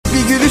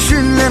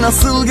gülüşünle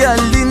nasıl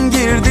geldin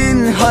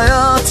girdin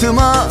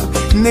hayatıma?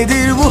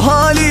 Nedir bu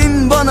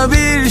halin, bana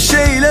bir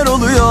şeyler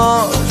oluyor.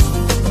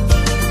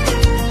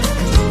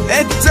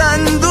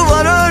 Etten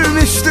duvar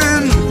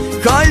örmüştüm,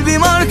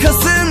 kalbim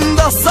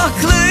arkasında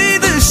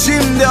saklıydı.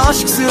 Şimdi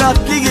aşk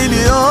süratli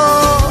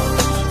geliyor.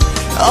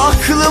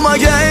 Aklıma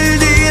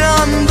geldiğin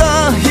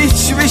anda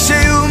hiçbir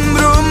şey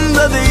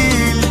umrumda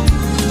değil.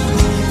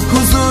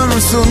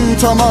 Huzursun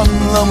tam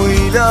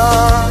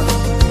anlamıyla.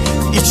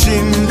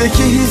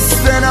 İçimdeki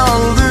histen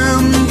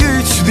aldığım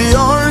güç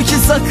diyor ki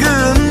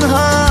sakın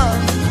ha.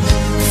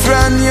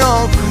 Fren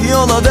yok,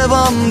 yola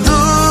devam,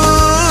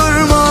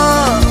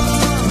 durma.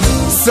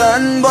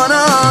 Sen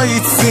bana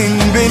aitsin,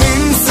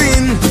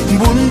 benimsin.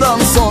 Bundan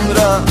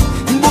sonra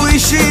bu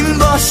işin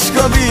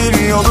başka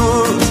bir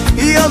yolu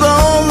ya da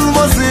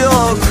olmazı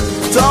yok.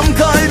 Tam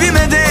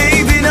kalbime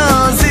değdi,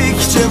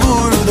 nazikçe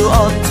vurdu.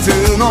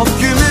 Attığın ok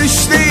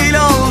gümüş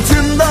değil,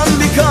 altından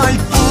bir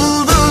kalp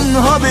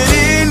buldun,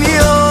 haberin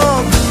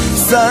yok.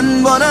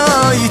 Sen bana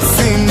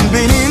aitsin,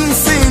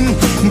 benimsin.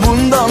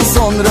 Bundan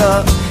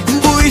sonra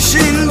bu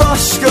işin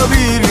başka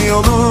bir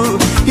yolu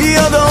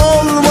ya da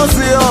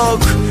olmazı yok.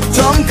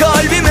 Tam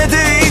kalbime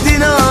değdi,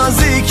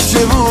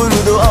 nazikçe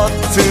vurdu.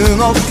 Attığın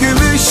ok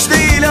gümüş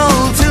değil,